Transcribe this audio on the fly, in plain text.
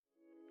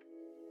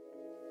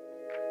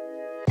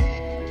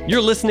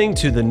You're listening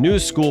to the New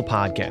School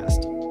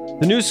Podcast.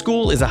 The New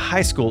School is a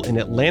high school in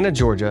Atlanta,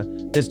 Georgia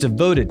that's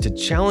devoted to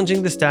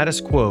challenging the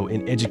status quo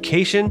in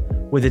education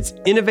with its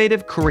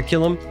innovative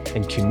curriculum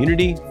and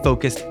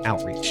community-focused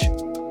outreach.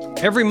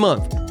 Every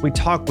month, we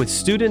talk with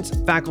students,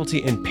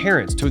 faculty, and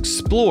parents to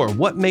explore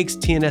what makes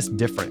TNS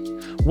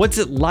different. What's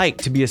it like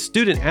to be a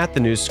student at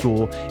the New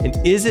School,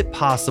 and is it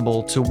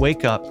possible to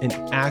wake up and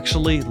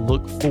actually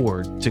look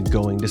forward to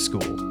going to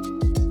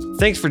school?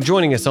 Thanks for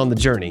joining us on the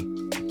journey.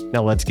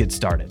 Now let's get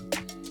started.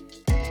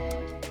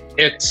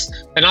 It's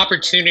an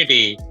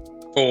opportunity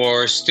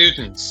for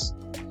students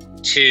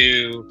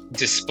to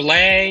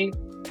display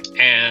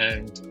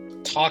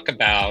and talk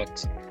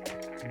about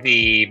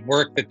the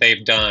work that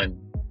they've done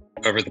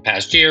over the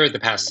past year, the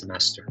past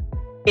semester.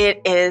 It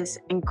is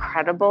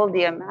incredible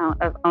the amount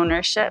of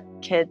ownership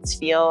kids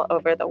feel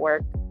over the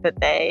work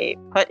that they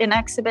put in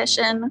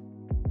exhibition.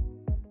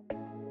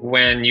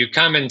 When you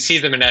come and see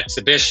them in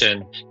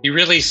exhibition, you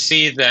really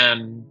see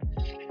them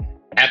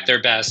at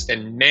their best,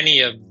 and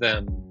many of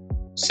them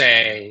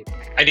say,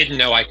 I didn't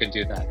know I could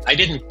do that. I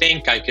didn't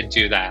think I could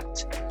do that.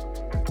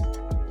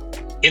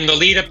 In the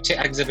lead up to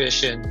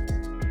exhibition,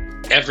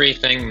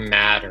 everything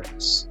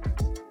matters.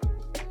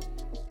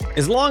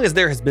 As long as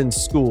there has been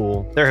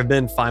school, there have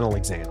been final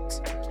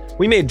exams.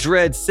 We may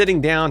dread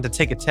sitting down to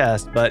take a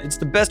test, but it's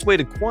the best way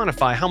to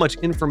quantify how much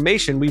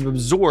information we've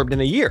absorbed in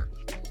a year.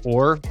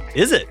 Or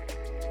is it?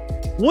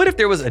 What if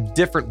there was a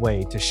different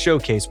way to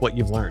showcase what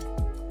you've learned?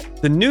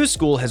 The New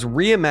School has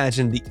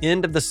reimagined the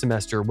end of the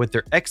semester with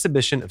their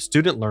exhibition of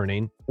student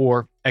learning,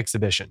 or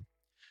exhibition.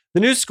 The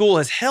New School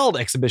has held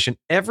exhibition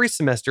every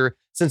semester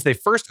since they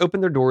first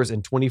opened their doors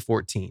in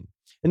 2014,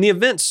 and the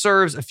event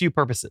serves a few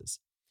purposes.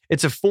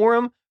 It's a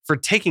forum for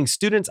taking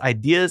students'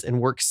 ideas and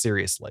work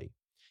seriously.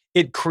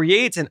 It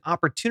creates an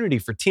opportunity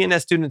for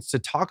TNS students to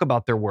talk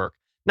about their work,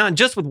 not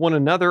just with one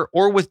another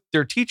or with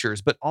their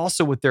teachers, but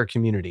also with their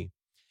community.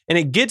 And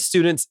it gets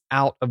students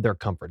out of their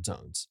comfort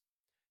zones.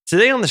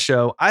 Today on the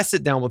show, I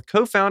sit down with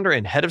co-founder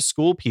and head of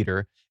school,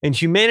 Peter, and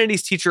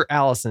humanities teacher,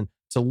 Alison,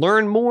 to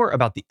learn more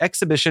about the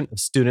exhibition of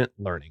student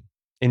learning.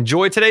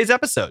 Enjoy today's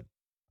episode.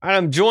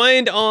 I'm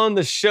joined on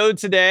the show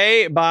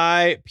today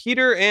by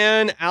Peter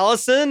and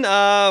Alison.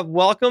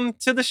 Welcome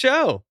to the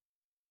show.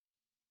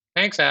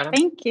 Thanks, Adam.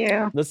 Thank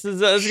you. This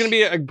is going to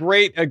be a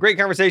great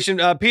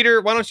conversation.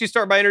 Peter, why don't you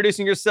start by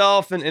introducing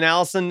yourself and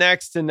Alison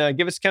next, and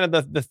give us kind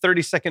of the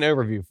 30-second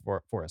overview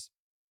for us.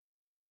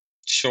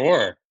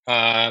 Sure.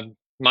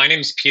 My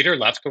name's Peter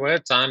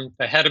Lefkowicz. I'm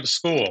the head of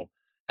school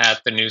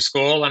at the New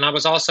School, and I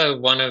was also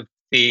one of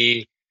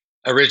the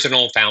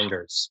original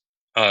founders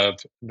of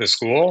the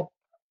school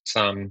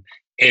some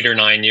 8 or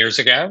 9 years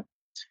ago.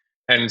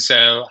 And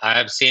so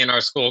I've seen our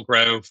school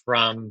grow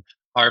from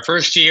our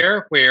first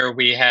year, where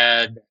we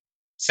had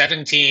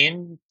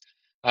 17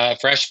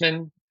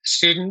 freshman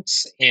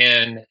students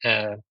in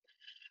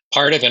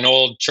part of an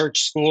old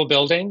church school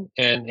building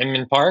in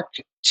Inman Park,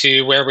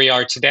 to where we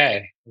are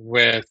today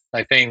with,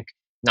 I think,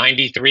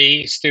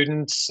 93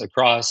 students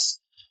across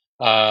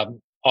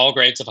all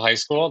grades of high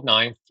school,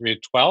 9th through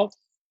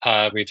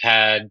 12th. We've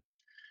had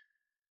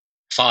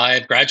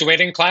 5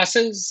 graduating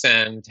classes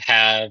and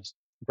have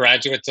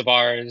graduates of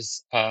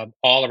ours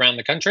all around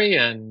the country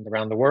and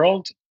around the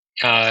world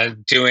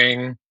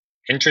doing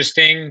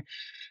interesting,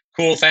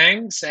 cool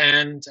things.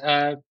 And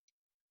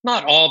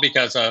not all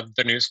because of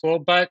the New School,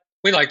 but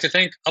we like to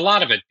think a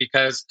lot of it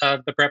because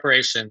of the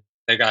preparation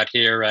they got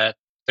here at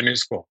the New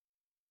School.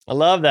 I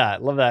love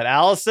that.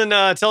 Alison,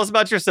 tell us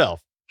about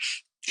yourself.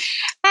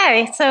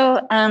 Hi,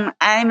 so I'm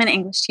an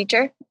English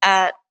teacher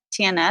at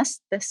TNS.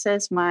 This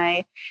is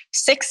my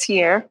 6th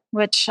year,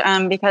 which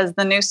because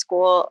the New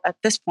School at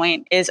this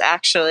point is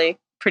actually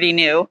pretty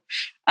new.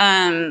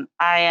 I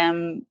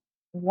am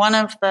one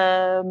of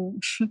the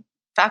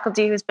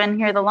faculty who's been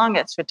here the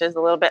longest, which is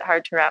a little bit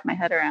hard to wrap my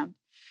head around.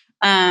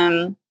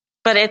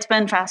 But it's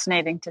been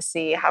fascinating to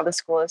see how the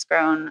school has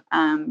grown.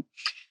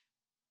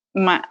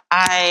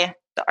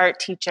 The art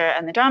teacher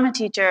and the drama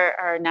teacher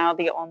are now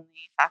the only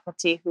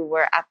faculty who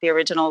were at the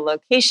original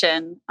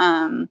location,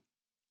 along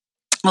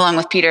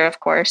with Peter,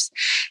 of course,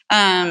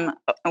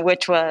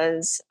 which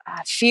was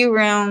a few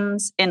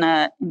rooms in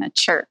a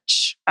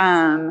church.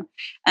 And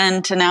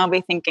to now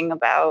be thinking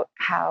about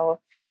how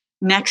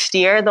next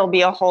year there'll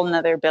be a whole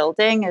nother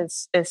building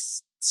is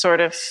sort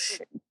of,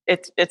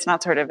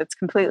 it's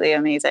completely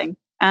amazing.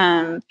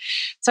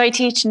 So I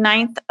teach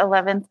 9th,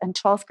 11th, and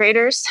 12th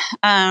graders,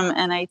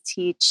 and I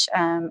teach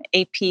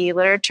AP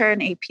Literature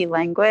and AP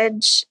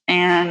Language,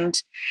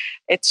 and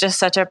it's just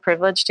such a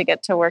privilege to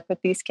get to work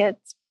with these kids.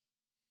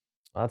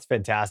 That's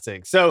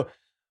fantastic. So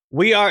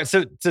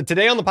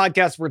today on the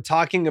podcast, we're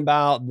talking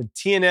about the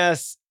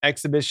TNS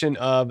exhibition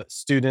of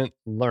student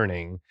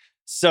learning.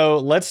 So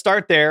let's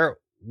start there.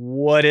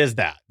 What is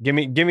that? Give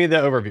me the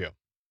overview.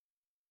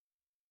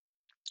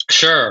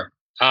 Sure.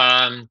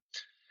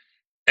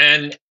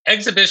 An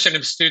exhibition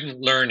of student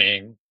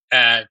learning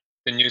at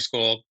the New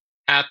School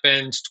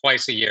happens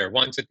twice a year,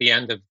 once at the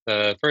end of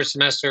the first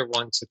semester,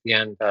 once at the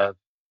end of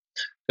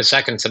the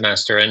second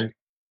semester. And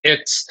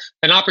It's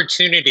an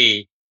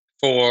opportunity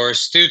for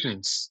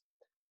students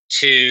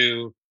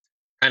to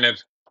kind of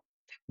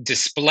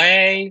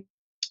display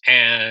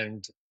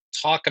and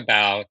talk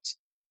about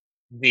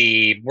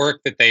the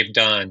work that they've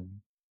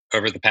done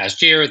over the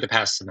past year, the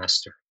past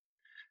semester.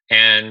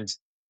 And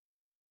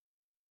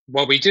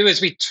what we do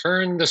is we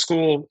turn the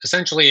school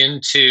essentially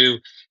into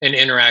an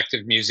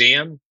interactive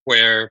museum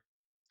where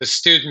the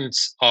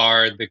students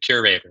are the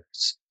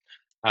curators.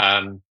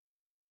 Um,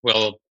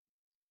 we'll,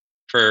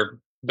 for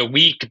the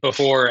week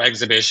before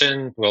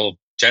exhibition, we'll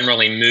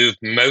generally move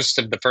most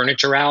of the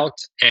furniture out,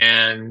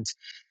 and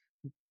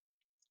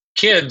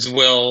kids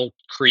will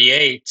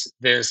create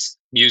this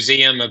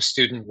museum of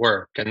student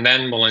work. And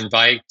then we'll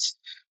invite,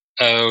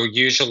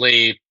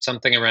 usually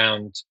something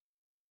around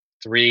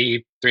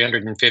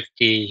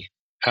 350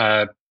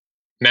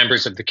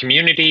 members of the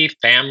community,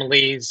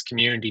 families,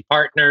 community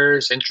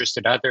partners,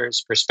 interested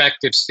others,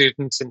 prospective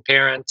students and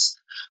parents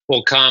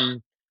will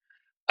come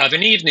of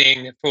an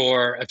evening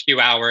for a few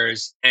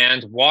hours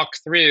and walk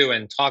through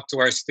and talk to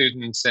our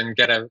students and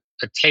get a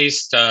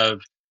taste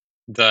of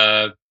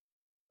the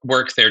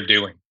work they're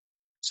doing.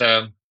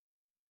 So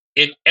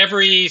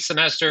every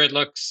semester it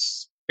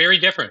looks very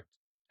different,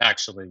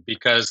 actually,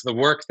 because the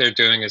work they're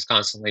doing is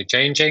constantly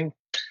changing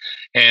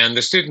and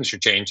the students are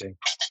changing.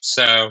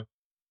 So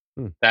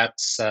Hmm.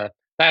 that's Okay.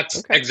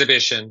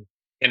 exhibition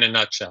in a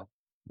nutshell.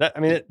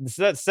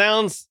 That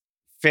sounds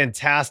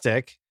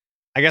fantastic.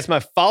 I guess my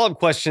follow-up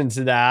question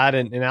to that,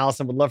 and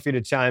Allison would love for you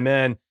to chime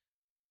in.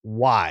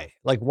 Why?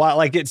 Like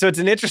why? So it's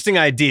an interesting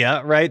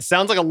idea, right?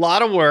 Sounds like a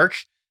lot of work.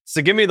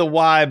 So give me the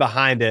why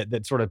behind it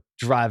that sort of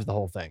drives the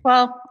whole thing.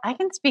 Well, I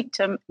can speak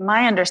to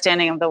my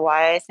understanding of the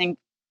why. I think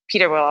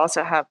Peter will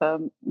also have a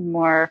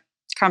more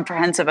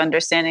comprehensive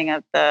understanding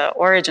of the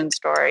origin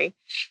story.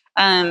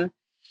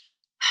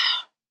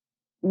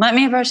 Let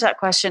me approach that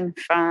question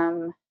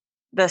from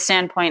the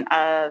standpoint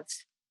of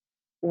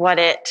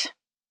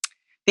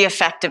the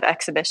effect of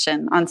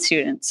exhibition on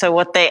students. So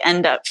what they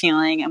end up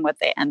feeling and what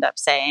they end up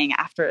saying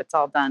after it's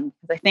all done.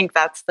 Because I think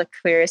that's the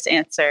clearest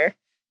answer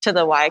to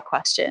the why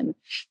question.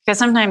 Because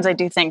sometimes I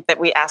do think that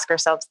we ask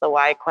ourselves the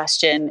why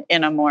question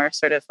in a more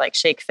sort of like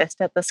shake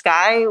fist at the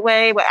sky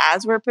way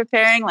as we're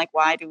preparing, like,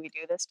 why do we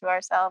do this to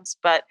ourselves?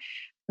 But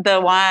the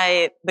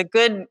why, the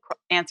good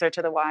answer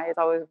to the why is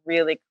always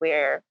really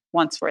clear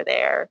once we're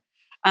there,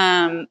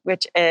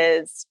 which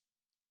is,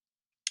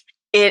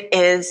 it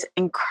is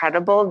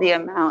incredible the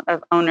amount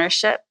of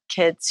ownership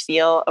kids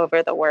feel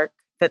over the work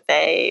that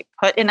they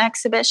put in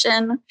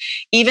exhibition,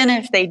 even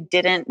if they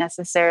didn't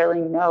necessarily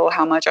know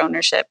how much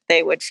ownership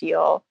they would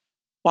feel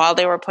while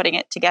they were putting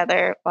it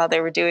together, while they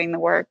were doing the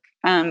work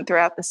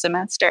throughout the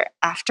semester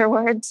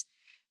afterwards.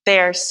 They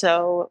are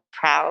so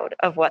proud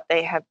of what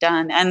they have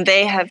done, and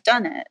they have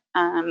done it.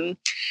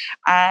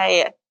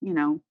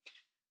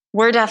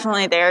 We're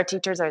definitely there.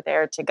 Teachers are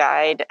there to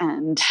guide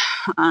and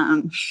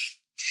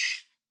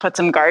put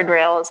some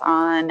guardrails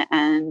on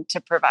and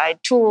to provide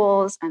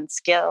tools and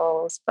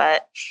skills.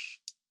 But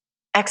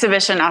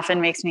exhibition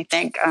often makes me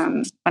think,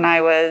 when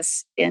I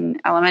was in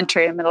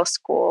elementary and middle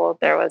school,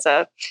 there was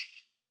a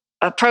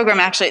program,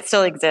 actually it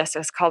still exists. It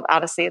was called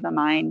Odyssey of the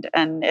Mind.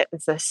 And it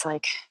was this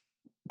like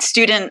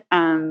student,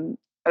 it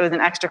was an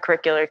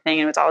extracurricular thing.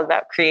 And it was all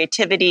about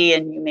creativity.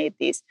 And you made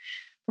these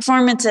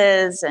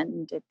performances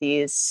and did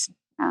these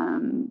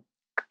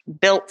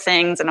built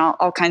things and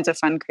all kinds of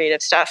fun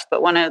creative stuff.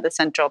 But one of the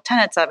central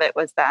tenets of it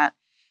was that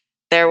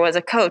there was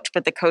a coach,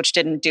 but the coach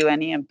didn't do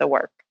any of the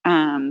work.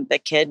 The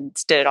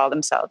kids did it all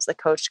themselves. The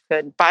coach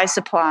could buy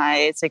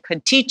supplies. It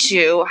could teach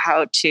you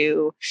how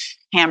to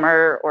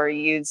hammer or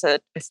use a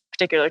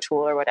particular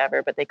tool or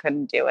whatever, but they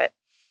couldn't do it.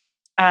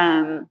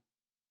 And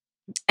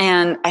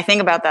I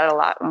think about that a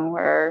lot when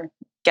we're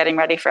getting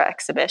ready for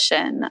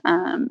exhibition.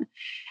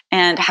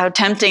 And how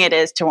tempting it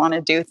is to want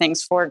to do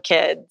things for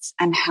kids,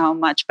 and how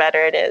much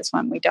better it is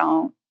when we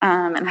don't,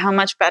 and how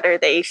much better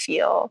they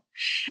feel.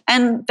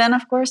 And then,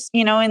 of course,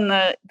 in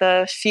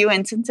the few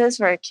instances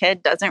where a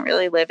kid doesn't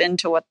really live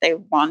into what they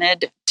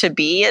wanted to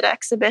be at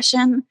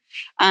exhibition,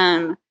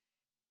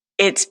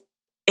 it's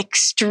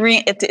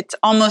extreme. It's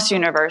almost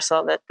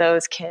universal that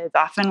those kids,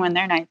 often when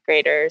they're ninth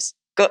graders,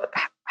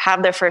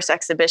 have their first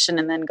exhibition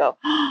and then go,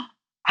 oh,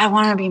 I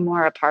want to be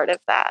more a part of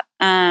that.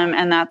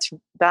 And that's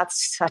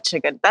that's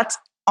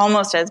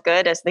almost as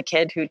good as the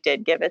kid who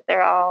did give it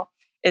their all,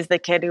 is the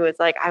kid who was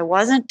like, I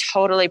wasn't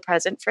totally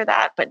present for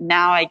that, but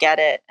now I get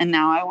it. And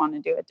now I want to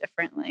do it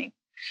differently.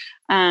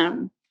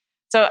 So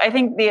I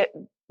think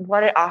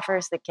what it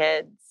offers the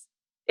kids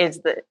is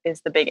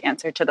the big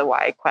answer to the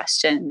why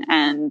question.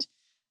 And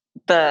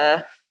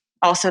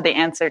also the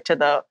answer to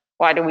the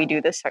why do we do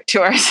this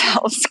to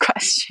ourselves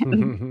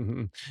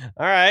question.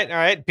 All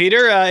right.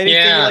 Peter,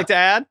 anything you'd like to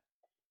add?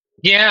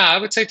 Yeah, I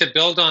would say, to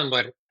build on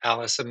what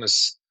Alison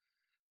was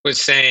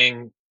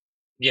saying,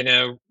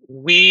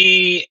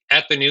 we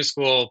at the New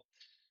School,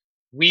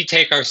 we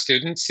take our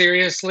students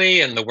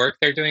seriously and the work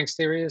they're doing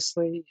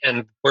seriously.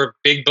 And we're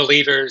big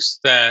believers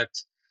that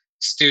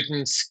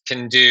students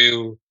can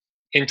do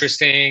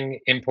interesting,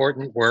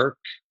 important work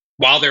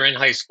while they're in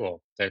high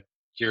school, that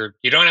you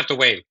don't have to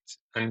wait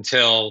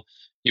until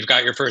you've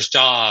got your first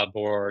job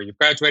or you've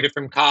graduated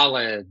from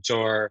college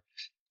or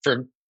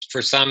for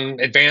for some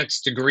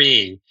advanced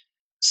degree,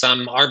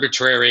 some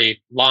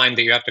arbitrary line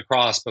that you have to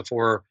cross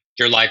before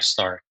your life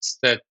starts.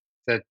 That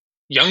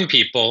young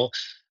people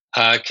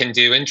can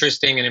do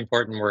interesting and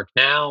important work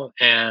now,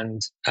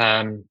 and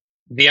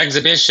the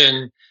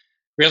exhibition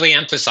really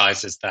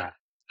emphasizes that.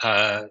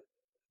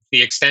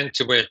 The extent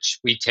to which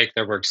we take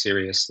their work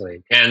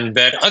seriously, and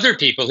that other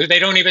people who they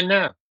don't even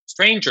know,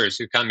 strangers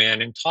who come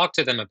in and talk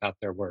to them about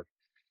their work,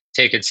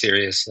 take it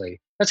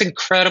seriously. That's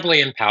incredibly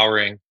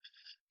empowering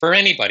for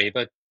anybody,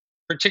 but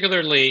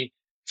particularly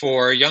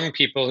for young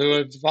people who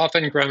have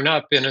often grown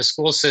up in a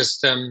school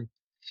system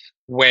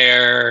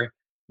where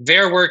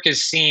their work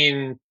is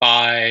seen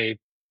by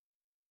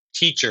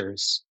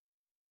teachers,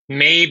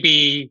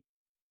 maybe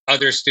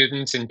other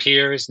students and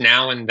peers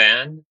now and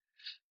then,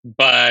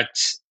 but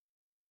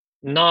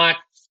not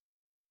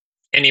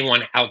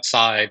anyone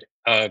outside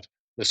of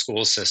the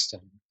school system.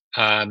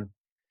 Um,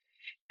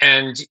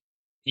 and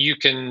you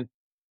can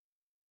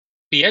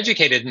be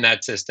educated in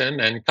that system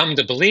and come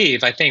to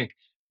believe, I think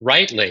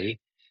rightly,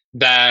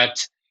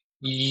 that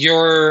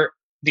you're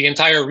the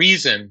entire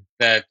reason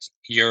that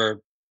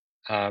you're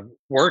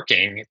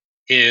working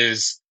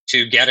is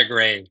to get a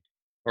grade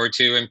or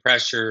to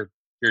impress your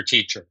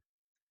teacher.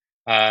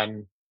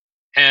 Um,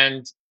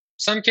 and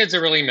some kids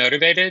are really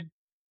motivated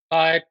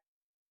by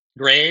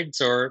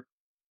grades or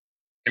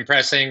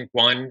impressing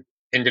one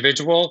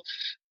individual,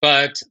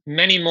 but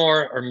many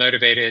more are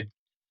motivated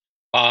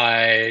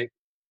by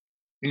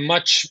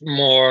much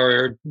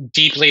more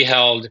deeply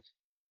held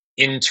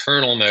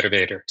internal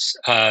motivators,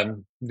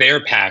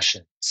 their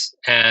passions.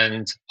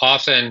 And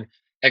often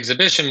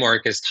exhibition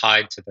work is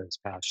tied to those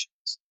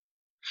passions.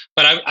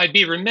 But I'd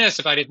be remiss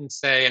if I didn't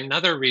say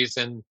another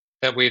reason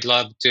that we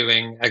love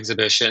doing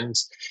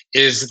exhibitions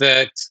is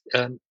that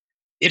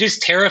it is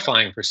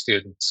terrifying for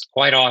students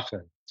quite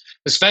often,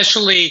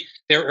 especially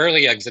their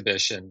early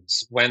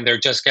exhibitions when they're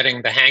just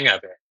getting the hang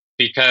of it,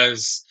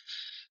 because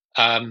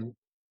um,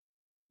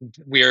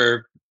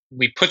 we're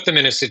we put them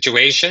in a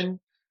situation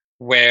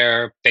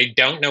where they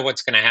don't know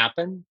what's going to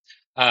happen.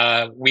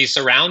 We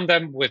surround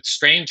them with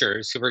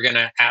strangers who are going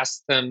to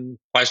ask them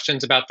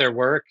questions about their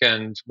work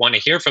and want to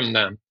hear from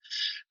them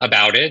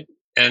about it,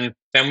 and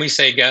then we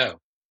say go.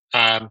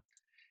 Um,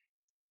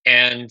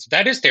 and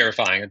that is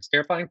terrifying. It's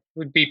terrifying.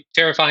 Would be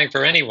terrifying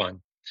for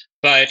anyone,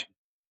 but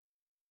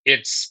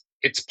it's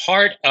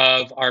part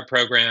of our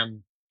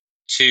program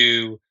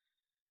to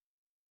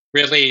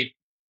really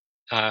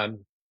um,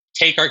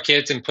 take our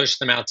kids and push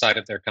them outside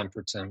of their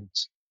comfort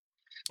zones.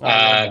 Oh, I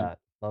love Um, that.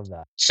 Love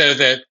that. so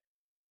that,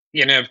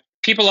 you know,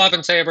 people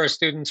often say of our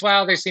students,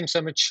 wow, they seem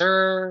so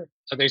mature,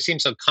 or they seem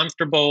so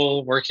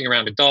comfortable working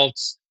around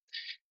adults.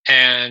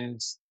 And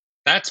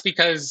that's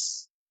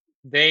because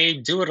they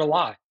do it a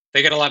lot.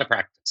 They get a lot of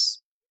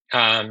practice.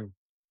 Um,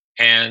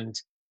 and,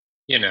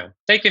 you know,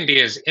 they can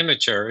be as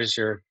immature as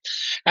your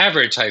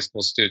average high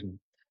school student.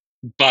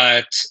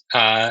 But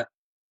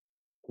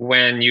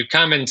when you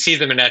come and see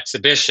them in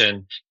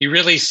exhibition, you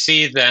really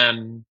see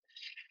them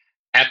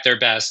at their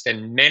best.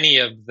 And many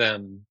of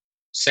them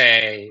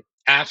say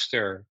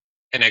after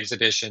an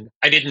exhibition,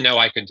 I didn't know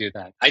I could do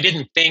that. I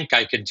didn't think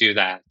I could do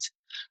that.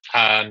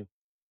 Um,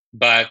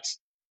 but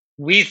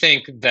we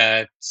think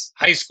that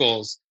high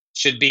schools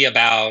should be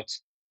about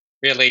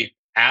really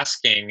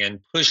asking and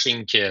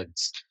pushing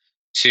kids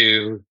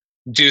to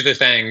do the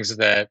things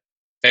that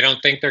they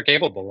don't think they're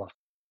capable of.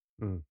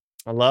 Mm.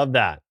 I love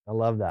that. I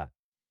love that.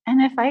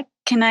 And if I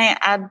can I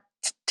add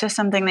to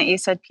something that you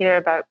said, Peter,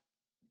 about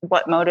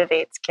what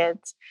motivates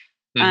kids.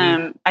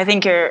 I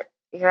think you're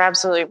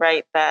absolutely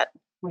right that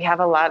we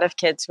have a lot of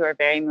kids who are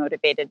very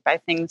motivated by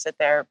things that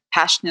they're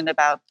passionate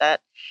about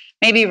that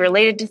may be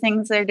related to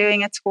things they're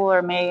doing at school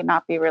or may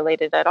not be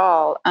related at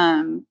all.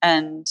 And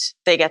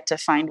they get to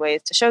find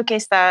ways to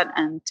showcase that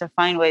and to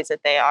find ways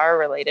that they are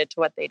related to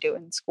what they do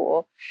in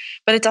school.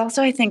 But it's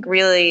also, I think,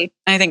 really,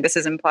 I think this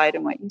is implied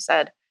in what you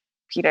said,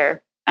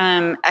 Peter,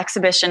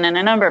 exhibition and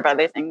a number of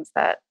other things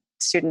that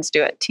students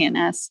do at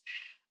TNS.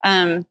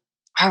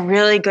 Are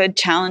really good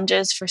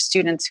challenges for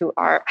students who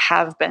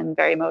have been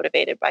very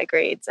motivated by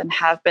grades and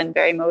have been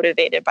very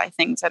motivated by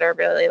things that are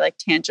really like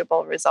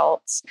tangible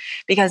results,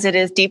 because it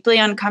is deeply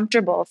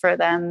uncomfortable for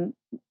them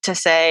to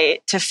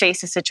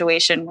face a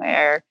situation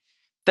where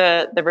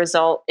the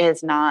result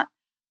is not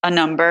a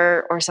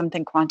number or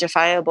something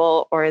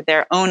quantifiable or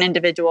their own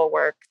individual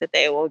work that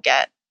they will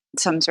get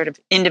some sort of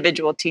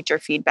individual teacher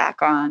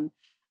feedback on.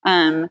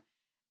 And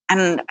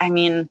I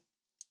mean,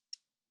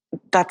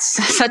 that's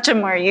such a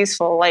more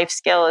useful life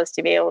skill, is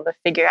to be able to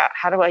figure out,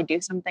 how do I do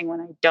something when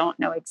I don't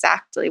know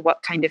exactly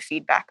what kind of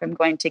feedback I'm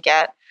going to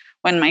get,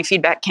 when my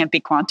feedback can't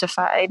be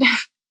quantified.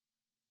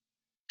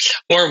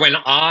 Or when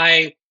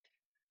I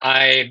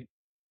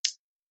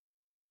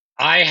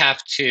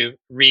have to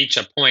reach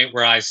a point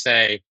where I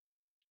say,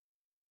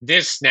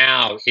 this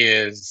now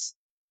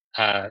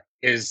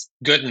is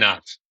good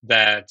enough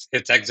that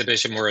it's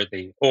exhibition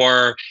worthy,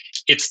 or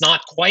it's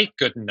not quite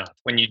good enough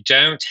when you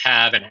don't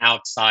have an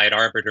outside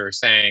arbiter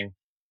saying,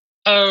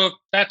 oh,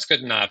 that's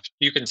good enough,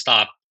 you can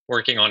stop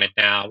working on it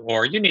now,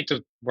 or you need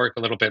to work a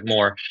little bit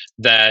more,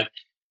 that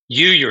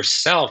you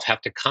yourself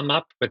have to come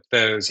up with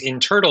those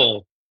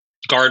internal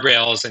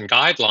guardrails and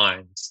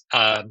guidelines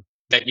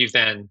that you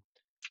then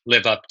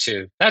live up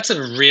to. That's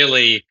a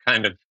really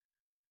kind of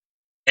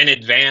an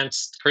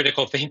advanced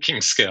critical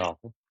thinking skill,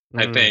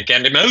 I Mm, think,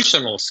 and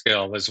emotional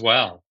skill as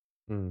well.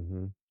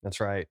 that's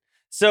right.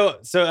 So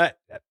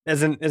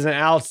as an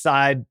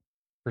outside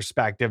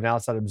perspective, an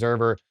outside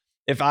observer,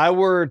 if I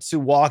were to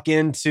walk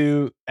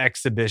into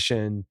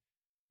exhibition,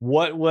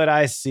 what would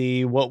I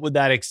see? What would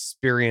that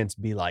experience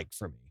be like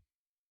for me?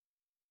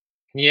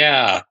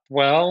 Yeah,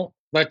 well,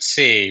 let's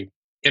see.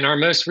 In our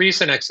most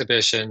recent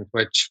exhibition,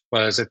 which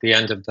was at the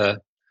end of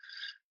the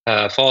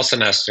fall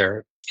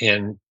semester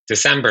in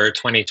December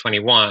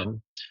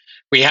 2021,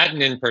 we had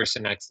an in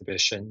person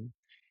exhibition.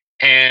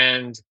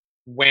 And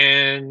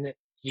when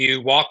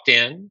you walked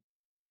in,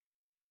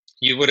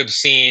 you would have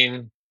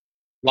seen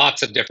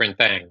lots of different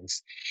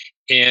things.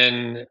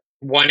 In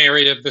one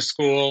area of the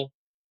school,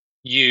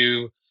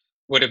 you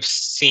would have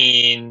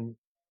seen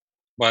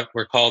what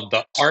were called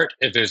the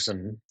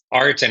artivism,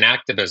 art and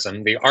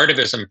activism, the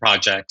artivism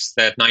projects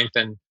that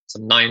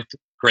some ninth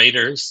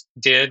graders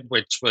did,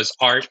 which was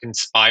art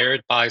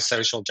inspired by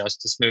social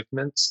justice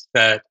movements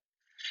that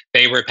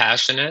they were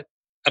passionate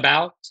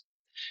about.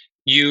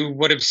 You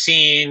would have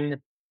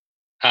seen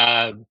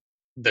uh,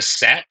 the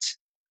set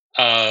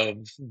of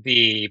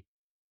the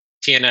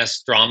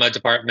TNS drama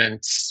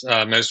department's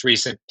most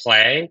recent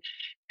play,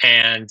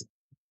 and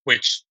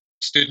which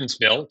students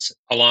built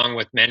along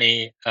with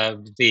many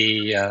of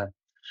the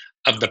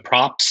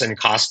props and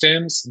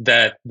costumes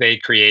that they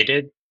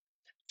created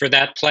for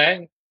that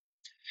play.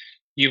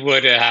 You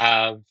would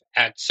have,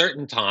 at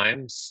certain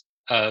times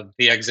of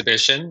the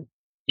exhibition,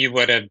 you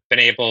would have been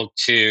able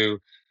to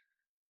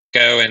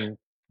go and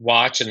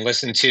watch and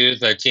listen to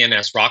the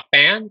TNS rock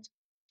band,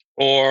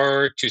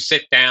 or to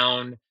sit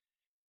down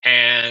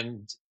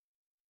and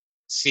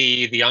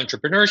see the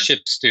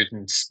entrepreneurship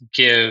students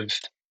give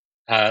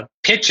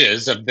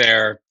pitches of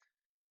their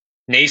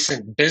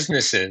nascent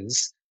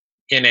businesses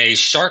in a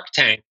Shark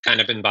Tank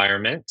kind of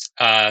environment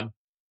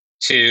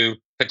to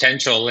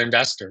potential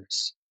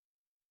investors.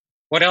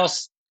 What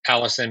else,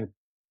 Allison,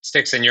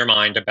 sticks in your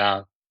mind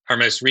about our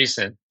most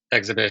recent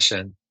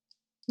exhibition?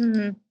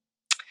 Mhm.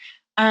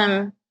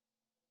 Um,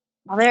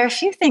 well, there are a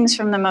few things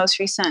from the most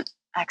recent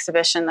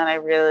exhibition that I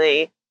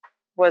really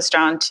was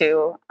drawn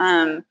to.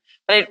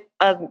 But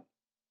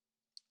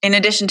in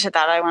addition to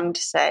that, I wanted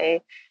to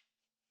say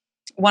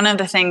one of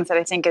the things that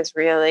I think is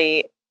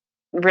really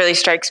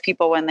strikes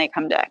people when they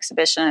come to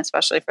exhibition,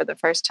 especially for the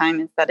first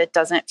time, is that it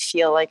doesn't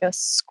feel like a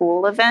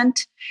school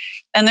event.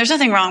 And there's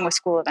nothing wrong with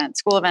school events.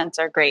 School events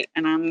are great,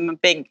 and I'm a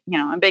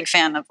big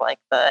fan of like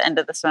the end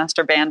of the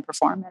semester band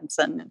performance,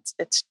 and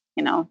it's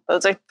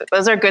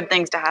those are good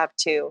things to have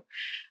too.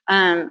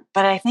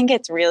 But I think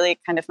it's really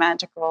kind of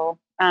magical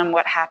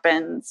what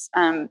happens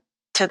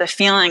to the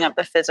feeling of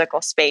the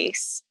physical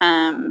space,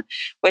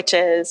 which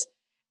is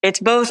it's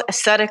both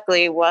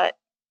aesthetically what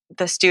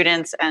the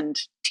students and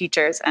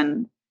teachers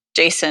and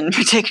Jason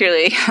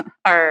particularly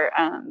our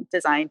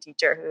design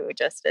teacher who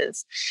just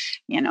is,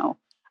 you know,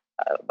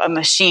 a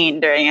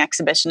machine during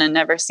exhibition and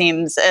never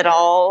seems at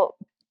all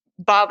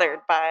bothered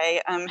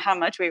by how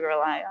much we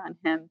rely on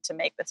him to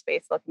make the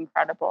space look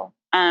incredible.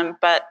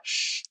 But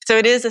so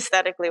it is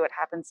aesthetically what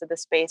happens to the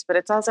space, but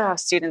it's also how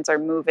students are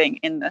moving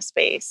in the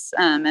space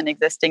and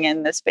existing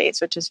in the space,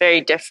 which is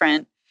very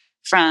different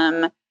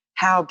from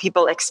how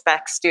people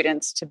expect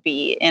students to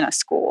be in a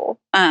school.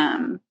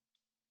 And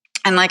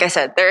like I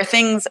said, there are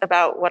things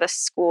about what a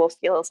school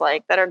feels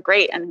like that are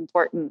great and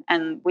important.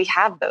 And we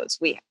have those.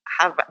 We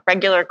have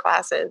regular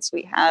classes.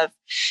 We have,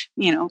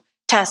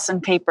 tests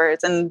and papers.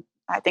 And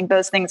I think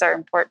those things are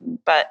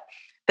important. But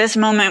this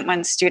moment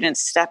when students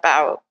step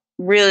out,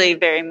 really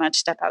very much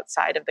step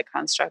outside of the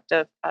construct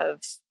of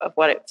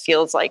what it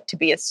feels like to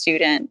be a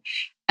student.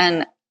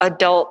 And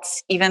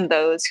adults, even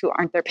those who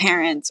aren't their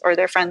parents or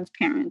their friends'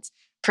 parents,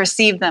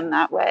 perceive them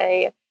that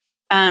way,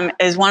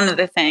 is one of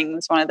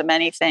the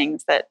many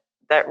things that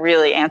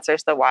really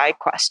answers the why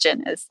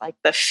question, is like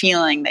the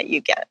feeling that you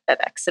get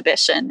at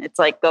exhibition. It's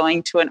like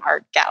going to an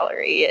art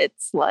gallery.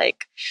 It's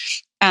like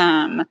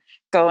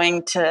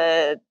going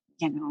to,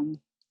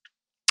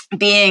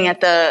 being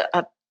at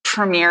a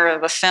premiere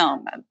of a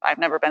film. I've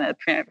never been at a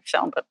premiere of a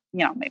film, but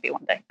maybe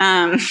one day.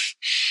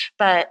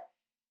 But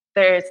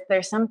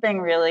there's something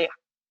really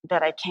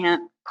that I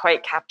can't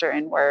quite capture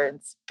in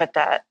words, but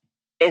that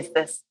is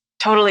this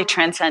totally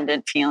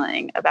transcendent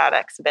feeling about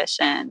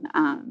exhibition.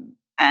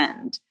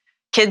 And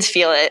kids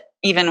feel it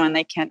even when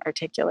they can't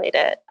articulate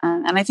it.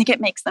 And I think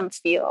it makes them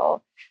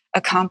feel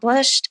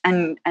accomplished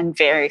and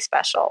very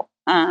special,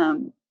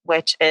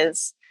 which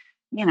is,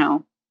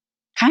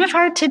 kind of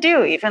hard to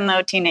do, even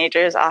though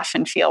teenagers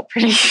often feel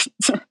pretty,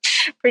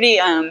 pretty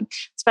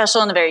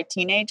special in a very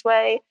teenage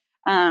way.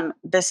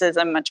 This is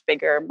a much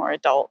bigger, more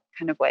adult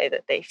kind of way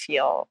that they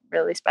feel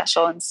really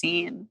special and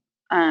seen.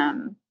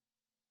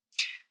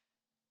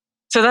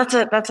 So that's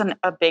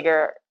a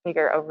bigger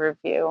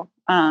overview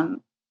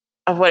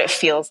of what it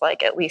feels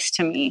like, at least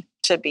to me,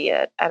 to be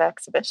at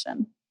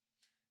exhibition.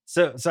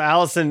 So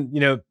Alison,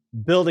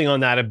 building on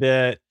that a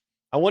bit,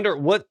 I wonder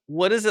what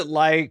is it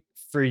like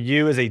for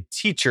you as a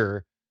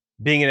teacher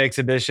being at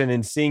exhibition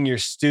and seeing your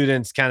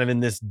students kind of in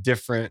this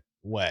different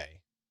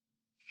way?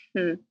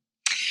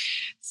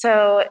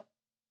 So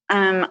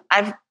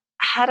I've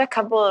had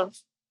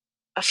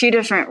a few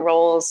different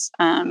roles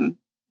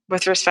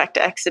with respect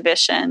to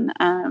exhibition.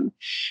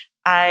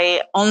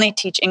 I only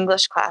teach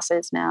English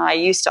classes now. I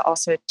used to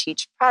also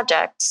teach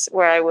projects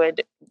where I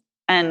would,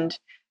 and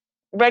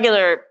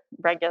regular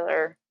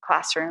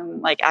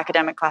classroom, like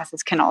academic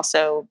classes, can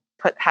also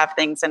have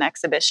things in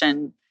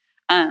exhibition.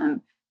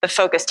 The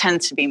focus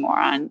tends to be more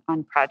on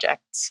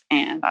projects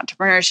and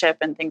entrepreneurship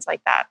and things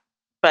like that.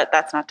 But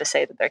that's not to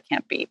say that there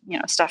can't be,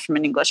 stuff from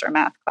an English or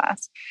math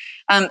class.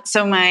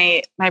 So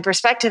my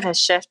perspective has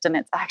shifted, and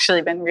it's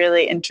actually been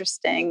really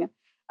interesting.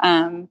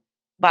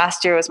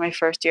 Last year was my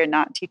first year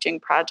not teaching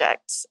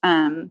projects.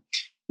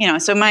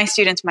 So my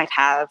students might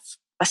have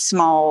a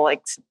small,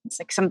 like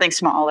something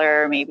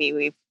smaller. Maybe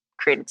we've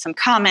created some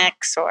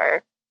comics,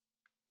 or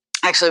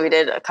actually we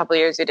did a couple of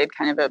years, we did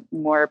kind of a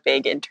more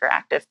big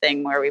interactive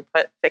thing where we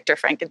put Victor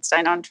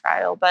Frankenstein on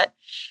trial. But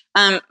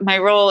my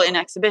role in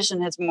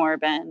exhibition has more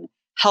been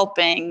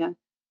helping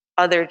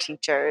other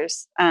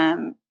teachers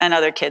and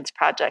other kids'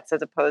 projects,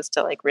 as opposed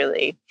to like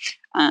really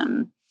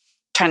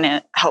trying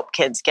to help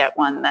kids get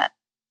one that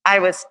I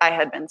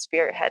had been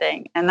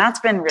spearheading. And that's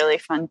been really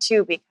fun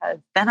too, because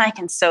then I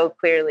can so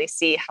clearly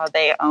see how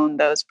they own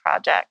those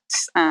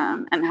projects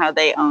and how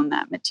they own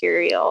that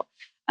material.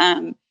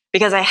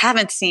 Because I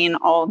haven't seen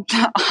all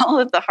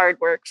of the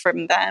hard work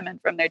from them and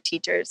from their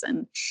teachers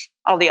and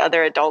all the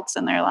other adults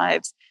in their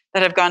lives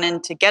that have gone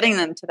into getting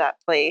them to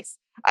that place.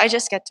 I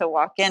just get to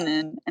walk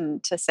in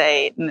and to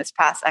say, in this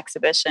past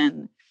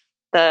exhibition,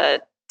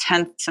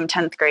 some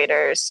 10th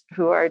graders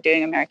who are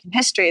doing American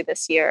history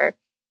this year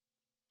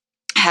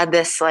had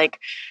this like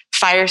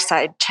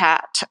fireside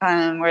chat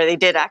where they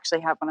did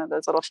actually have one of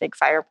those little fake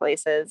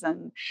fireplaces,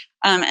 and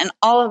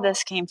all of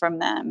this came from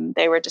them.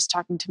 They were just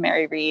talking to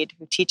Mary Reed,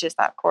 who teaches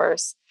that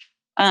course,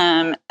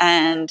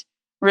 and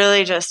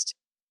really just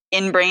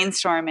in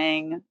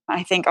brainstorming,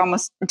 I think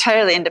almost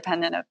entirely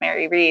independent of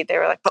Mary Reed, they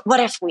were like, but what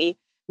if we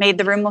made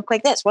the room look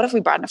like this? What if we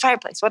brought in a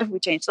fireplace? What if we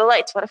changed the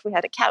lights? What if we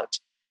had a couch?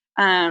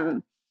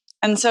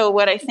 And so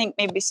what I think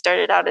maybe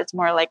started out as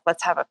more like,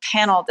 let's have a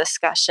panel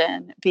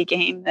discussion,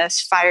 became this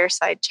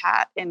fireside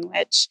chat in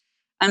which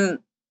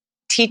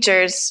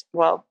teachers,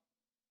 well,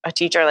 a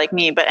teacher like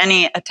me, but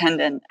any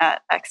attendant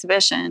at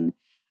exhibition,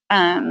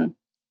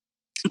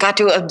 got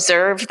to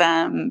observe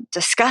them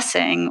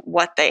discussing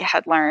what they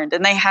had learned.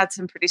 And they had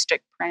some pretty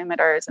strict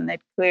parameters, and they'd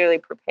clearly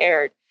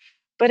prepared.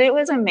 But it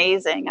was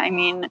amazing. I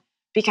mean,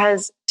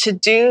 because to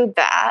do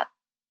that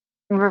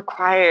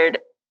required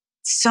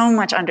so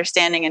much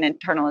understanding and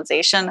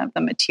internalization of the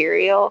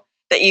material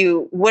that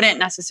you wouldn't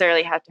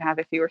necessarily have to have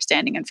if you were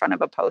standing in front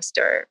of a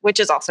poster,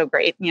 which is also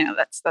great.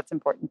 That's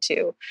important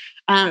too.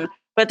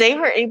 But they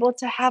were able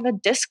to have a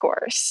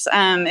discourse.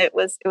 It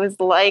was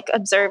like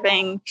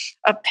observing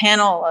a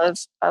panel of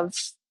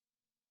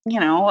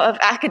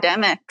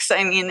academics.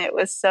 I mean, it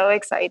was so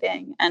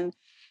exciting. And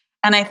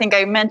I think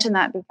I mentioned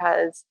that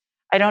because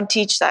I don't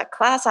teach that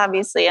class,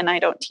 obviously, and I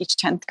don't teach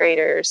 10th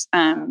graders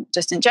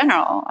just in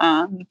general.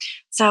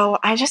 So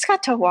I just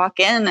got to walk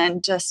in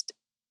and just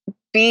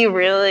be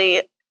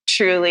really,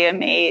 truly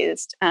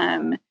amazed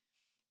in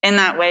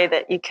that way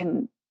that you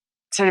can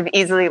sort of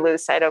easily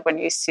lose sight of when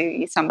you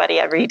see somebody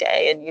every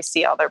day and you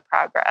see all their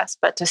progress.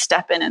 But to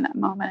step in that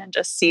moment and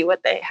just see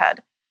what they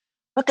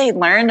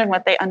learned and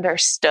what they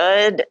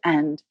understood,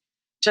 and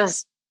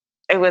just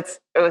it was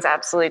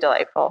absolutely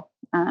delightful.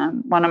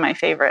 One of my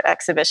favorite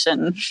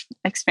exhibition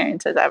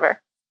experiences ever.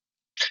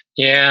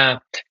 Yeah,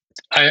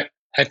 I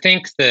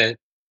think that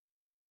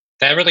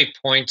really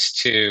points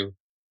to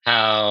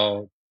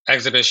how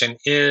exhibition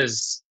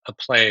is a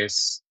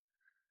place,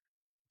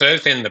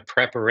 both in the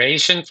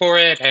preparation for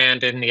it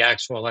and in the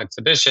actual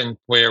exhibition,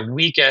 where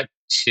we get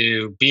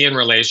to be in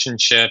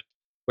relationship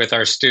with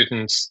our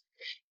students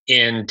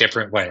in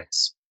different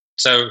ways.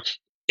 So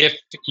if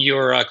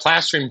you're a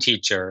classroom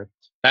teacher,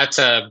 that's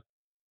a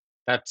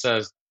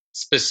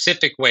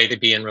specific way to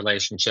be in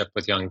relationship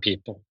with young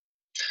people.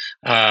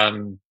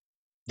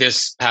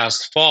 This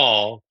past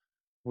fall,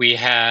 we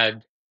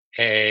had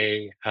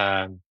a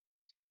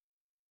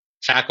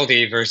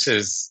faculty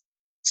versus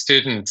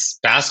students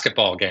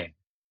basketball game,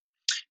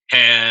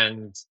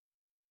 and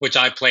which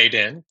I played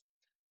in,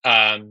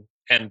 and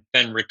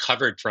then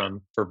recovered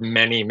from for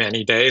many,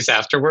 many days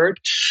afterward.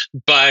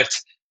 But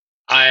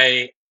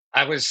I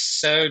was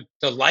so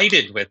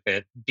delighted with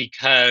it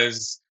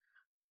because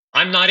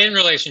I'm not in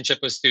relationship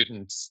with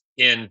students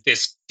in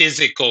this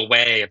physical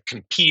way of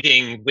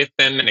competing with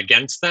them and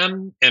against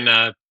them in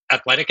a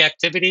athletic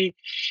activity.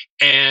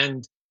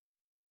 And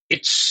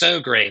it's so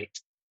great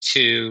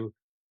to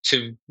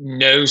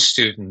know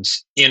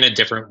students in a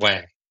different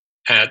way.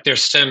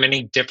 There's so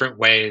many different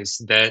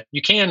ways that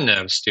you can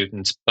know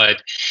students,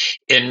 but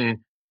in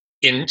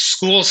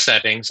school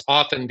settings,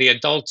 often the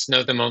adults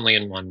know them only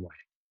in one way.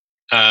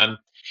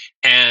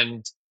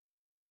 And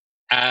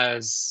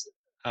as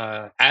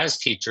as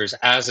teachers,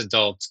 as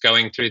adults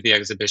going through the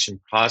exhibition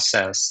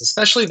process,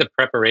 especially the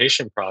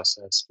preparation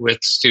process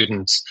with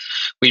students,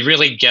 we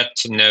really get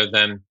to know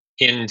them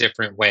in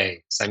different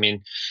ways. I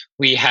mean,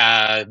 we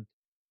had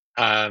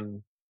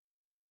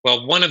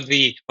well, one of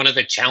the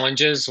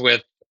challenges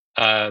with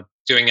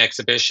doing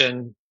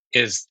exhibition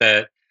is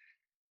that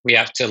we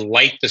have to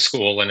light the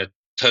school in a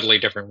totally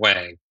different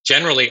way.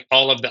 Generally,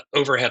 all of the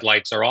overhead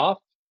lights are off.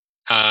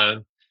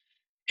 Um,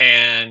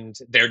 and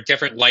there are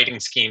different lighting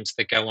schemes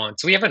that go on.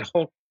 So we have a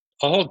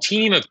whole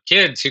team of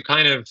kids who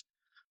kind of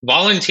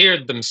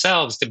volunteered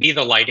themselves to be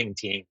the lighting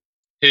team,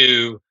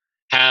 who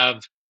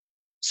have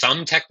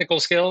some technical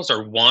skills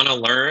or want to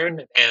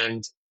learn.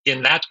 And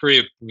in that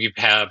group, we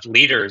have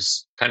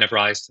leaders kind of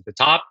rise to the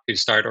top who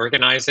start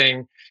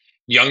organizing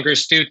younger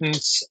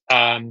students.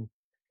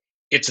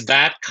 It's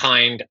that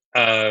kind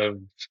of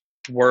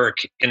work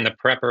in the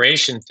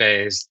preparation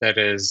phase that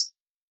is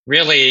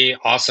really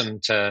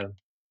awesome to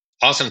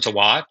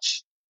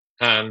watch.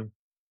 Um,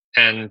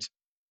 and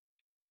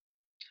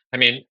I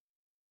mean,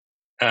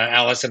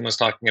 Alison was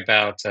talking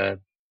about a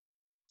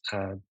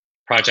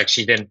project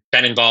she'd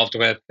been involved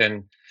with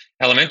in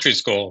elementary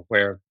school,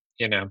 where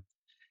you know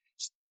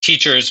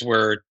teachers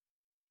were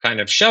kind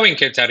of showing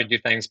kids how to do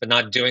things, but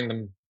not doing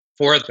them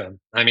for them.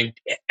 I mean,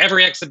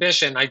 every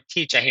exhibition, I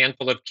teach a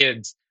handful of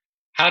kids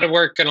how to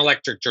work an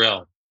electric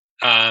drill,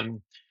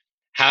 um,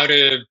 how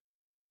to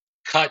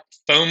cut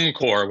foam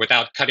core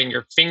without cutting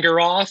your finger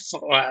off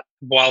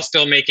while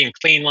still making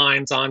clean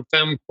lines on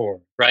foam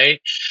core,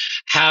 right?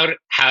 How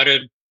to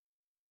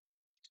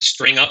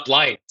string up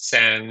lights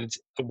and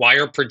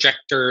wire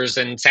projectors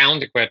and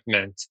sound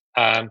equipment,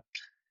 and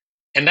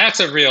that's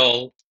a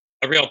real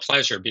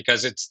pleasure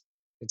because it's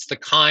the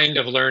kind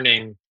of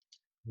learning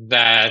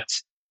that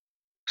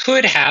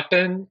could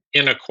happen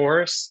in a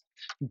course,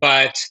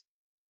 but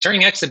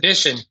during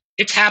exhibition,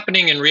 it's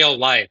happening in real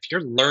life.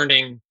 You're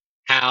learning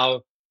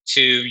how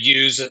to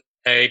use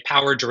a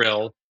power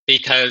drill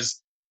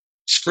because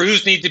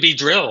screws need to be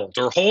drilled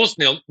or holes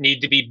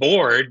need to be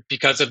bored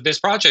because of this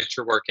project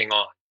you're working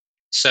on.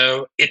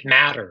 So it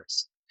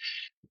matters.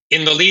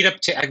 In the lead up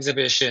to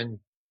exhibition,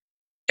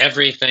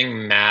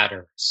 everything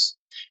matters.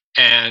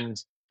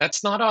 And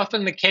that's not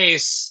often the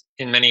case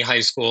in many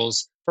high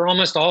schools for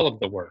almost all of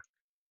the work.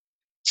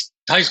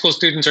 High school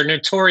students are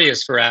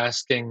notorious for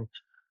asking,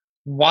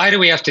 why do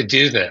we have to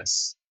do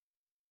this?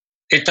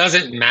 It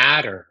doesn't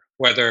matter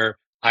whether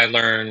I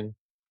learn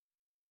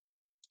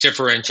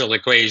differential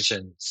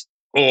equations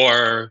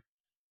or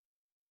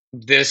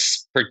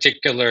this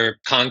particular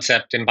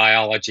concept in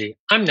biology.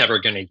 I'm never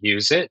going to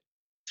use it.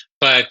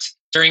 But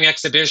during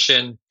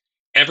exhibition,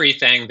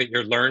 everything that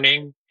you're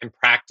learning and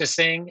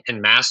practicing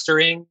and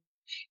mastering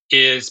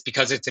is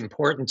because it's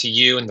important to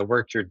you and the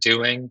work you're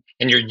doing,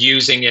 and you're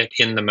using it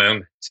in the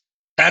moment.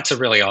 That's a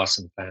really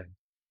awesome thing.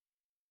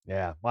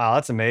 Yeah. Wow,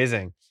 that's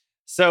amazing.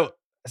 So,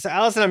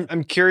 Allison,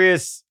 I'm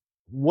curious,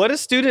 what do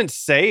students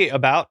say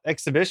about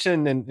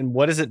exhibition and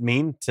what does it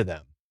mean to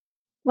them?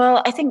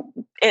 Well, I think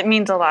it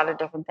means a lot of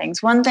different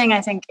things. One thing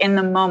I think in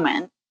the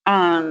moment,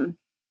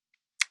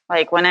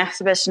 like when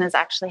exhibition is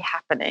actually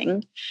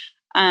happening,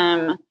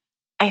 I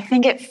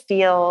think it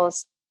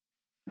feels,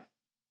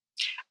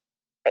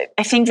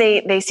 I think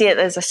they see it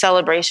as a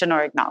celebration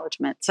or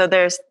acknowledgement. So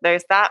there's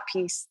that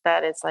piece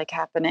that is like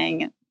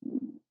happening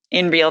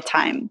in real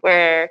time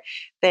where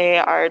they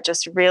are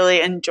just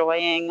really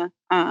enjoying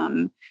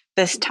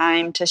this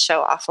time to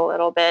show off a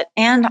little bit,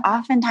 and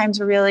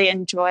oftentimes really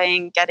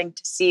enjoying getting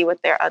to see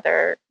what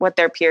their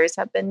peers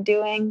have been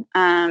doing.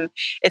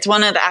 It's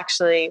one of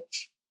the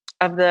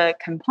of the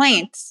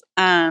complaints,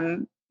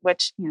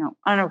 which,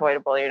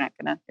 unavoidable. You're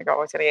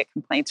always gonna get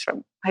complaints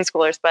from high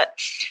schoolers, but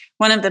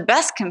one of the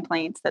best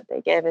complaints that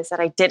they give is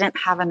that I didn't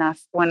have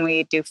enough, when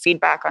we do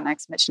feedback on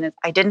exhibition, is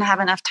I didn't have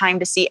enough time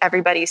to see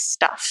everybody's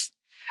stuff,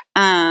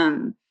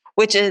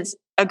 which is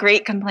a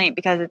great complaint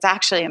because it's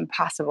actually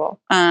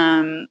impossible.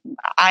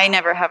 I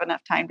never have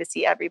enough time to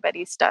see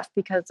everybody's stuff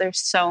because there's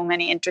so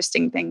many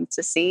interesting things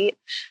to see.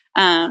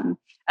 And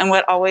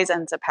what always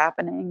ends up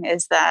happening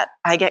is that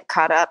I get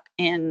caught up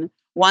in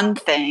one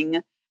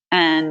thing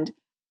and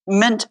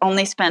meant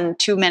only spend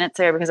 2 minutes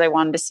there because I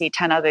wanted to see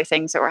 10 other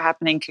things that were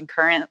happening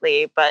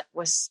concurrently, but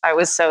I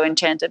was so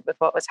enchanted with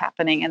what was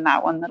happening in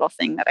that one little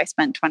thing that I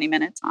spent 20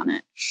 minutes on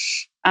it.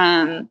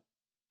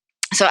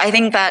 So I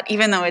think that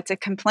even though it's a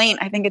complaint,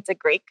 I think it's a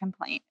great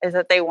complaint, is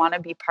that they want to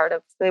be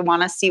they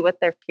want to see what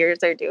their peers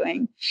are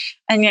doing.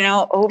 And,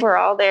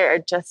 overall, they're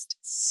just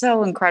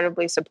so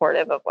incredibly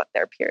supportive of what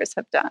their peers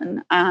have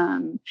done.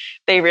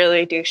 They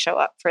really do show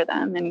up for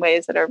them in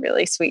ways that are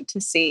really sweet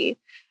to see.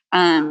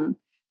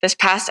 This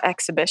past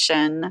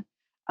exhibition,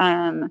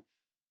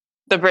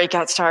 the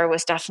breakout star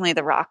was definitely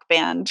the rock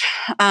band.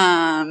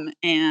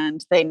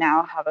 And they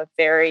now have a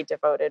very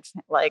devoted,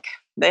 like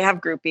they have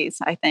groupies,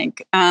 I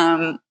think.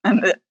 And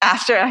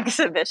after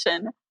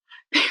exhibition,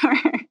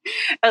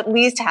 at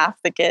least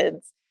half the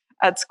kids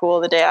at school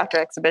the day after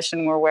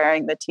exhibition were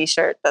wearing the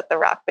t-shirt that the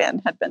rock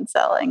band had been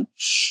selling.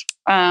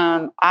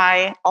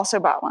 I also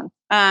bought one.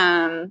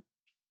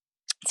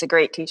 It's a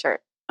great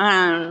t-shirt.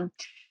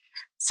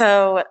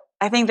 So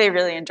I think they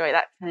really enjoy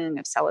that kind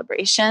of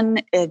celebration.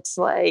 It's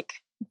like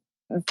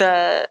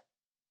a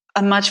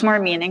much more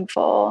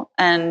meaningful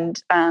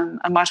and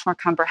a much more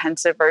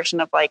comprehensive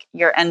version of like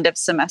your end of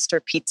semester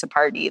pizza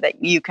party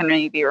that you can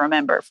maybe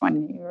remember from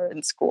when you were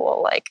in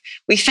school. Like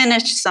we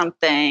finished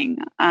something,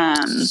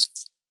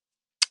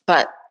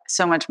 but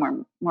so much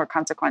more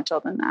consequential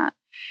than that.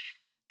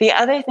 The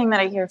other thing that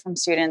I hear from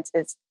students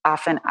is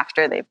often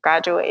after they've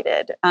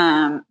graduated,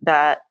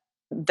 that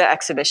the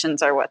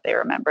exhibitions are what they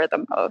remember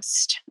the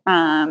most.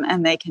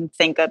 And they can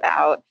think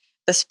about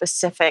the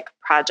specific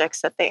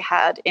projects that they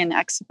had in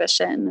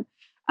exhibition.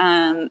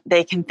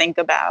 They can think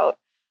about,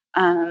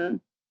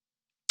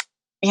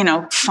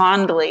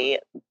 fondly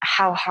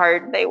how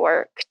hard they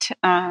worked,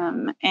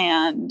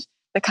 and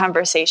the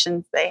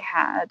conversations they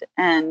had.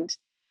 And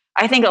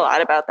I think a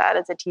lot about that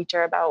as a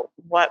teacher, about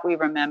what we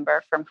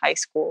remember from high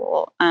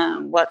school,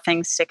 what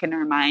things stick in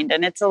our mind.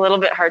 And it's a little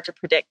bit hard to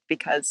predict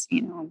because,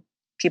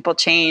 people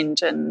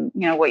change and,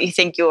 what you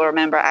think you'll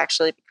remember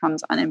actually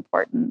becomes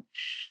unimportant.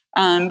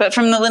 But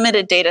from the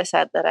limited data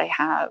set that I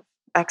have,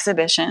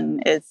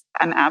 exhibition is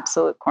an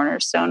absolute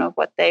cornerstone of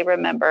what they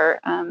remember,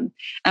 and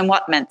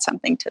what meant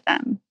something to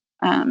them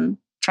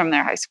from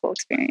their high school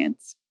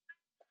experience.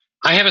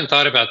 I haven't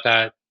thought about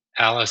that,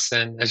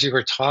 Alison. As you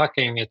were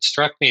talking, it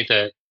struck me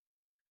that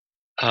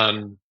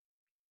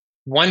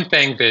one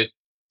thing that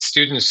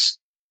students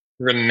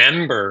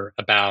remember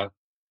about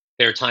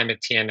their time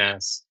at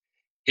TNS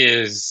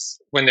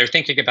is when they're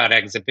thinking about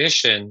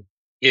exhibition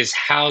is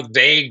how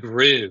they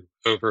grew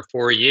over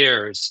 4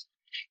 years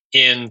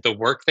in the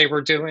work they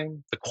were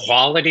doing, the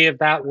quality of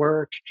that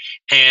work,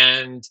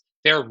 and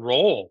their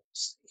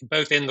roles,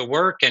 both in the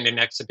work and in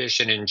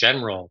exhibition in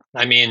general.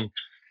 I mean,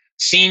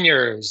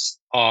 seniors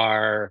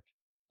are,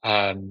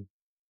 in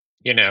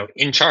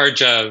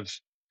charge of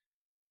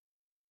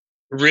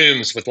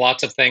rooms with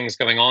lots of things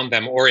going on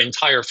them or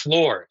entire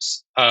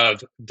floors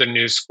of the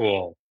new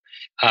school.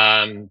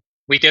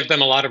 We give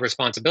them a lot of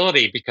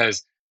responsibility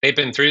because they've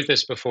been through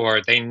this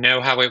before. They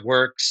know how it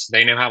works.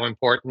 They know how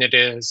important it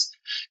is.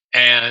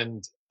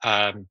 And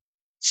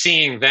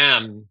seeing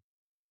them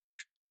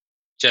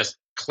just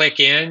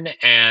click in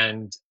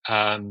and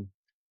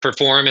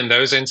perform in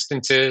those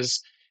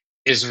instances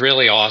is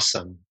really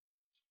awesome.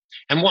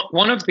 And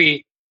one of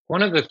the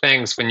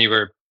things when you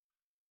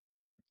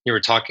were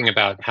talking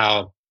about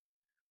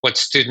what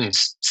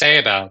students say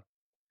about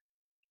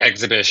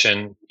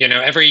exhibition,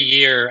 every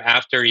year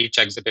after each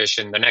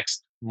exhibition, the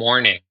next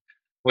morning,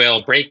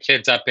 we'll break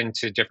kids up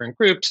into different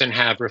groups and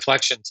have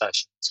reflection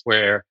sessions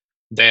where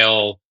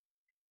they'll,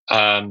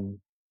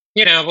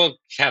 we'll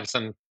have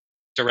some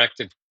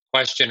directed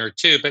question or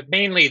two, but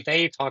mainly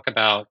they talk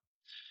about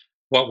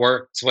what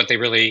worked, what they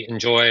really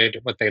enjoyed,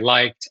 what they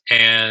liked,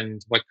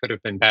 and what could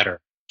have been better.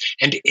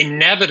 And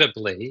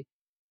inevitably,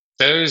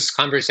 those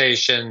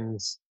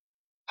conversations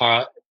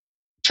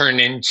turn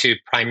into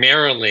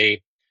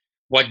primarily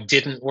what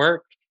didn't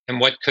work and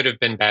what could have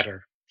been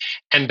better.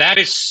 And that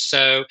is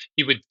so,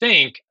 you would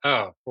think,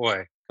 oh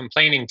boy,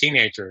 complaining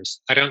teenagers,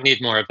 I don't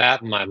need more of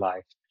that in my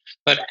life.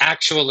 But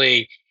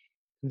actually,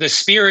 the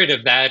spirit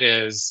of that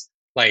is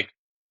like,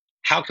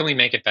 how can we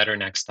make it better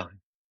next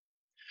time?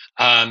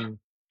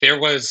 There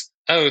was,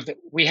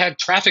 we had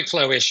traffic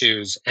flow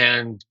issues,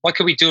 and what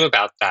could we do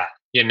about that?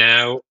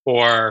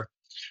 Or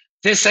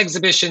this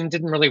exhibition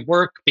didn't really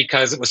work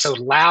because it was so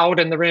loud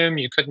in the room,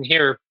 you couldn't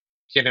hear,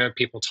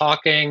 people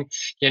talking.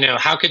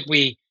 How could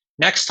we,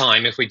 next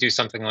time, if we do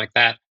something like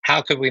that,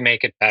 how could we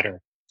make it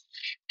better?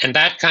 And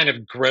that kind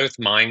of growth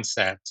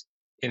mindset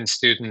in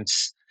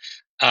students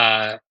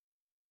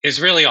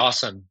is really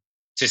awesome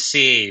to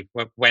see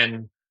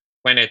when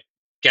it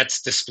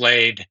gets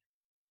displayed,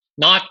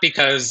 not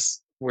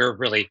because we're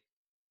really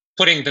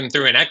putting them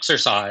through an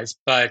exercise,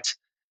 but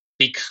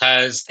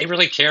because they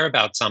really care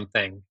about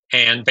something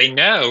and they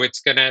know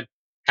it's going to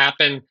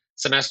happen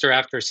semester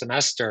after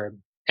semester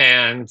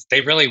and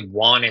they really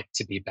want it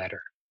to be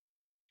better.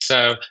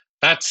 So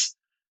that's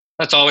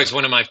always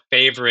one of my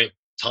favorite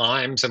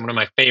times, and one of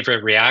my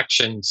favorite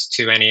reactions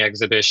to any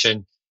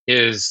exhibition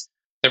is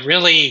the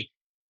really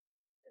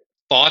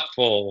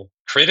thoughtful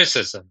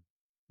criticism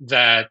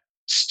that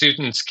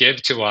students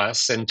give to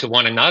us and to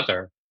one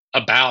another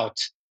about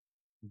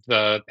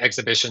the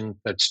exhibition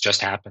that's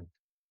just happened.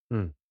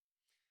 Hmm.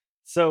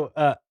 So,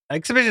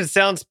 exhibition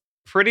sounds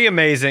pretty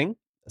amazing.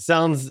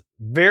 Sounds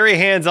very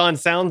hands-on. It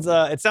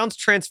sounds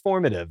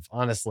transformative,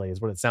 honestly, is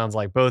what it sounds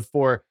like, both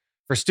for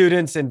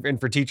students and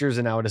for teachers,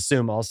 and I would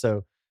assume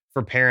also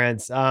for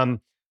parents.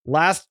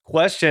 Last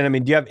question. I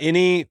mean, do you have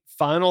any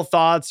final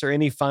thoughts or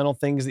any final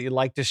things that you'd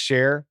like to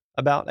share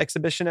about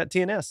exhibition at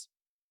TNS?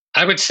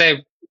 I would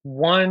say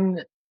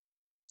one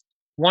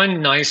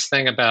nice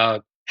thing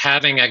about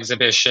having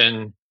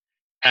exhibition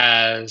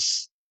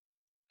as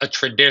a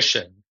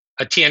tradition,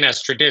 a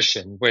TNS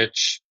tradition,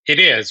 which it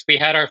is. We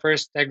had our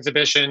first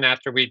exhibition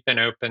after we'd been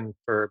open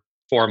for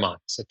 4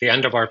 months at the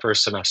end of our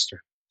first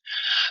semester.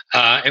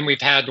 And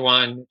we've had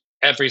one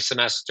every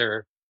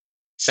semester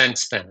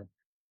since then.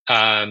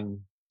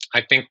 Um,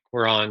 I think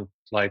we're on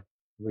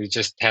we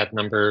just had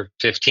number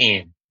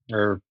 15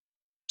 or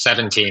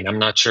 17. I'm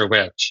not sure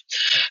which.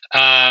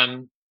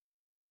 Um,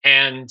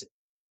 and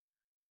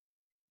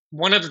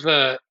one of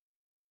the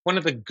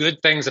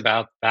good things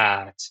about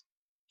that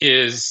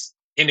is,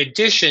 in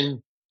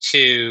addition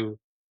to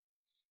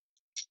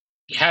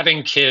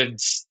having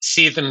kids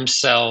see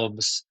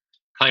themselves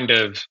kind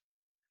of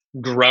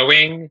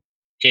growing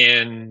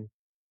in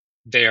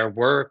their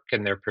work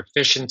and their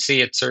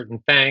proficiency at certain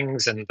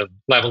things and the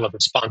level of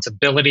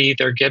responsibility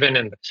they're given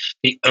and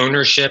the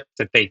ownership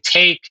that they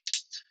take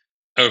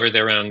over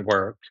their own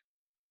work,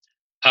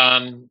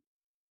 um,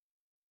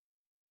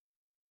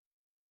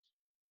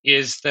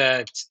 is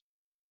that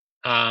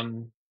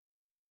um,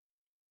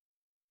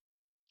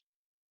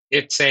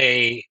 it's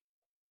a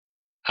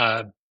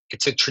uh,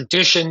 it's a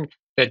tradition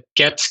that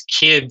gets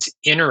kids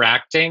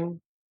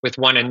interacting with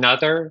one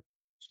another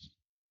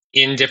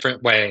in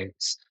different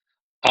ways.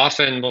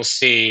 Often we'll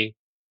see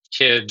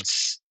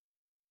kids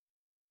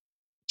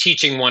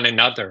teaching one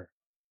another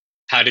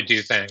how to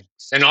do things,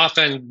 and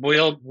often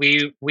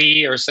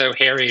we are so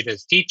harried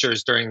as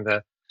teachers during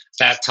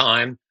that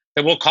time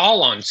that we'll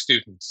call on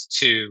students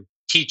to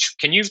teach.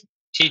 Can you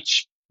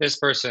teach this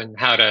person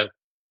how to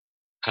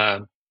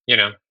um,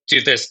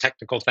 do this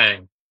technical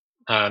thing?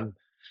 Um,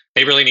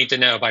 they really need to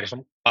know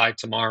by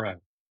tomorrow.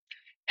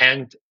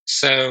 And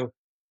so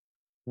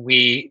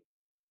we,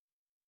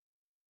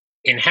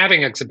 in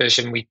having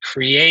exhibition, we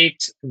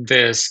create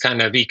this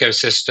kind of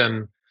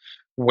ecosystem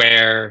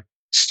where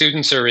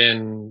students are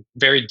in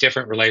very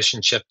different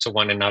relationship to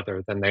one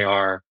another than they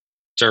are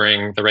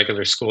during the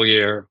regular school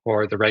year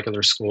or the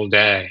regular school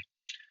day.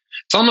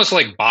 It's almost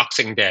like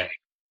Boxing Day,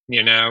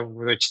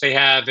 which they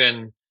have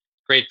in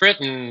Great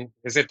Britain.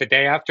 Is it the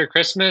day after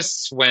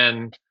Christmas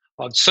when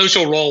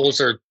social roles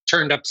are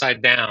turned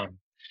upside down?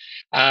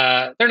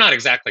 They're not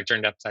exactly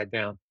turned upside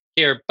down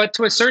here, but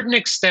to a certain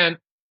extent,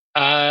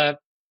 uh,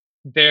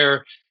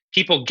 they're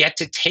people get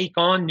to take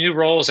on new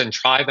roles and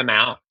try them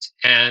out.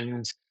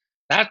 And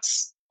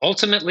that's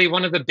ultimately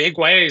one of the big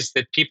ways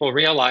that people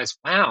realize,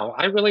 wow,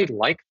 I really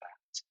like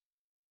that.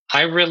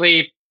 I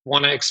really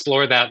want to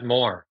explore that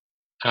more.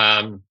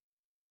 Um,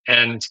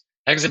 and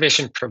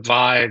exhibition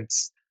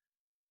provides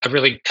a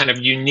really kind of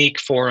unique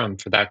forum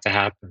for that to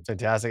happen.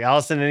 Fantastic.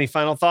 Allison, any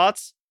final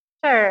thoughts?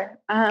 Sure.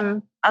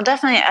 I'll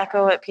definitely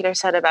echo what Peter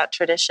said about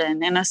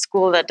tradition. In a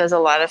school that does a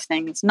lot of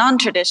things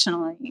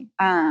non-traditionally,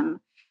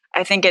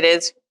 I think it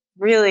is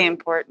really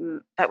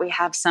important that we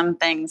have some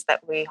things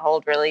that we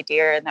hold really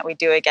dear and that we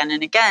do again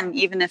and again,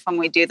 even if when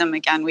we do them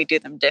again, we do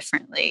them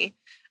differently.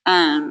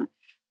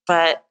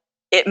 But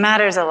it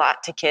matters a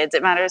lot to kids.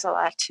 It matters a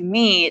lot to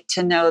me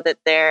to know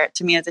that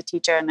to me as a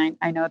teacher, and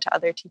I know to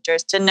other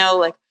teachers, to know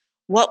like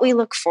what we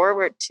look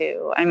forward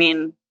to. I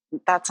mean,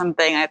 that's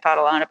something I thought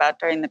a lot about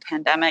during the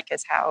pandemic,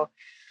 is how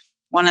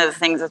one of the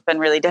things that's been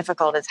really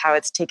difficult is how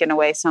it's taken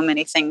away so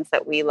many things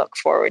that we look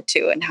forward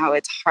to, and how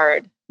it's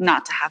hard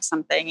not to have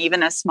something,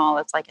 even as small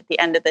as like at the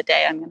end of the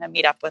day, I'm going to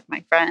meet up with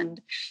my friend.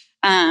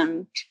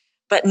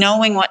 But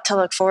knowing what to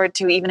look forward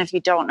to, even if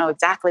you don't know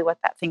exactly what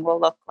that thing will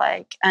look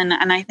like. And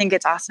I think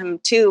it's awesome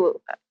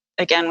too,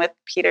 again, with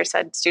Peter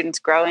said, students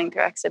growing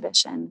through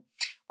exhibition.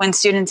 When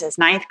students as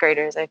ninth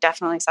graders, I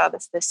definitely saw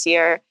this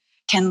year,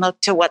 can look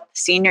to what the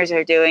seniors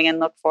are doing and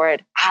look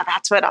forward,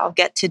 that's what I'll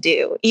get to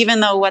do. Even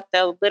though what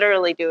they'll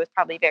literally do is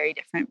probably very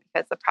different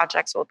because the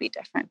projects will be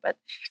different, but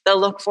they'll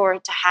look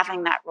forward to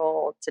having that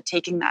role, to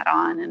taking that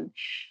on.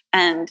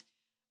 And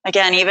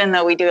again, even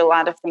though we do a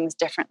lot of things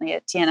differently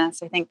at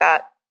TNS, I think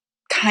that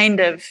kind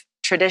of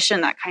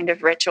tradition, that kind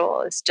of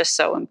ritual is just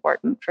so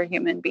important for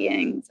human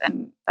beings,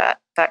 and that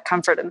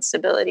comfort and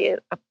stability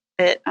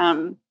it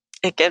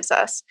gives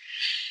us.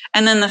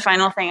 And then the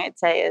final thing I'd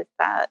say is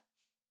that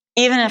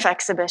even if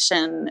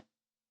exhibition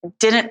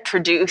didn't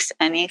produce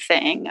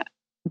anything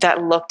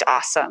that looked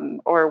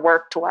awesome or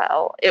worked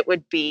well, it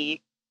would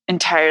be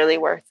entirely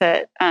worth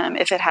it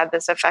if it had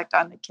this effect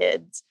on the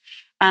kids.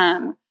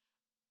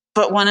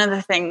 But one of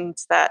the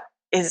things that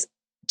is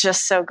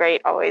just so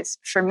great always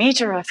for me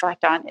to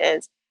reflect on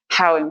is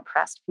how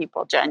impressed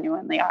people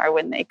genuinely are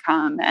when they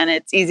come. And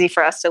it's easy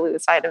for us to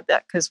lose sight of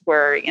that because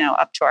we're,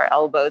 up to our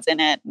elbows in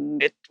it,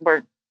 and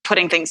we're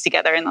putting things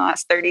together in the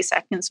last 30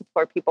 seconds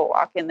before people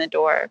walk in the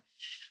door.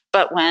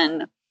 But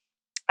when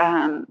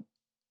I,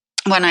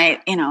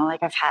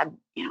 I've had,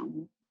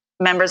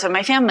 members of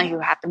my family who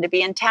happened to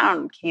be in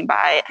town came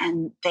by,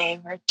 and they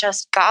were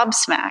just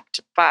gobsmacked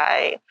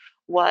by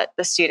what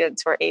the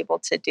students were able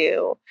to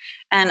do.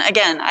 And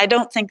again, I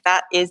don't think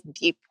that is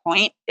the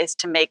point, is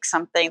to make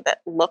something that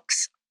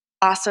looks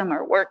awesome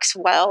or works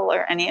well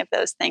or any of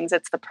those things.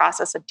 It's the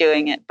process of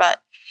doing it.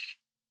 But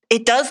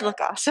it does look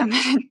awesome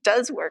and it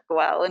does work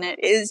well and it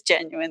is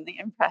genuinely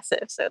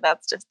impressive. So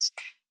that's just,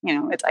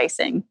 it's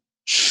icing.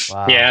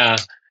 Wow. Yeah.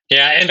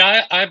 And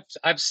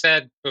I've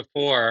said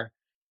before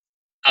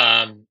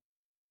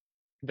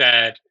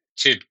that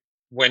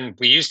when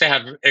we used to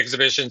have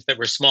exhibitions that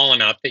were small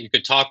enough that you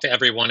could talk to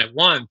everyone at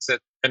once, at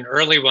an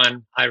early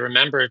one, I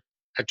remember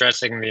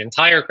addressing the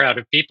entire crowd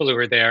of people who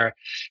were there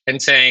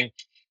and saying,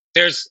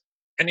 there's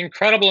an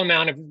incredible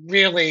amount of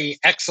really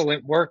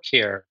excellent work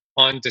here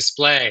on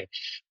display.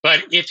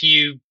 But if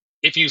you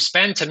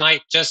spend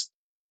tonight just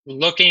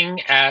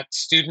looking at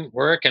student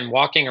work and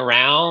walking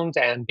around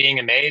and being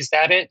amazed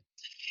at it,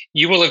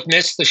 you will have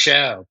missed the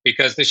show,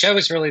 because the show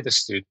is really the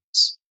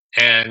students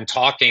and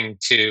talking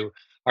to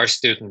our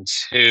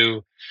students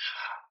who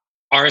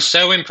are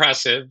so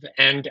impressive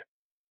and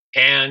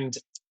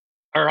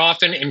are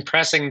often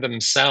impressing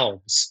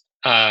themselves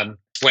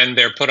when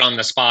they're put on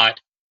the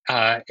spot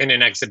in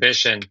an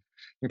exhibition,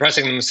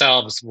 impressing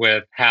themselves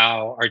with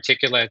how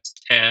articulate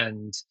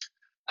and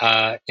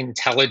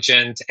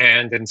intelligent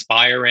and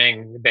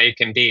inspiring they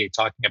can be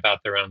talking about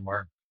their own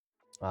work.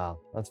 Wow,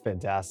 that's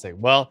fantastic.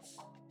 Well,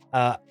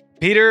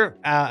 Peter,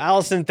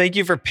 Alison, thank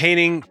you for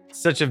painting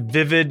such a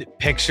vivid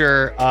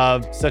picture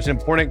of such an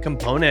important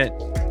component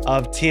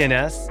of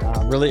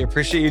TNS. Really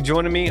appreciate you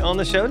joining me on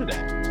the show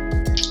today.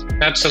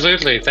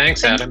 Absolutely.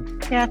 Thanks, Adam.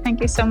 Yeah, thank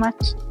you so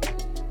much.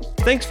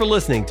 Thanks for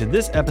listening to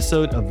this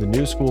episode of the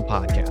New School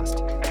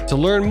Podcast. To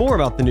learn more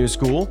about the New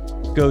School,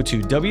 go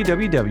to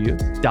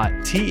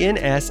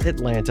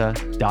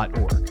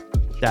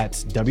www.tnsatlanta.org.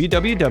 That's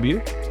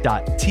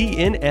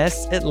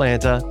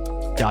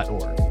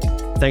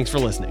www.tnsatlanta.org. Thanks for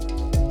listening.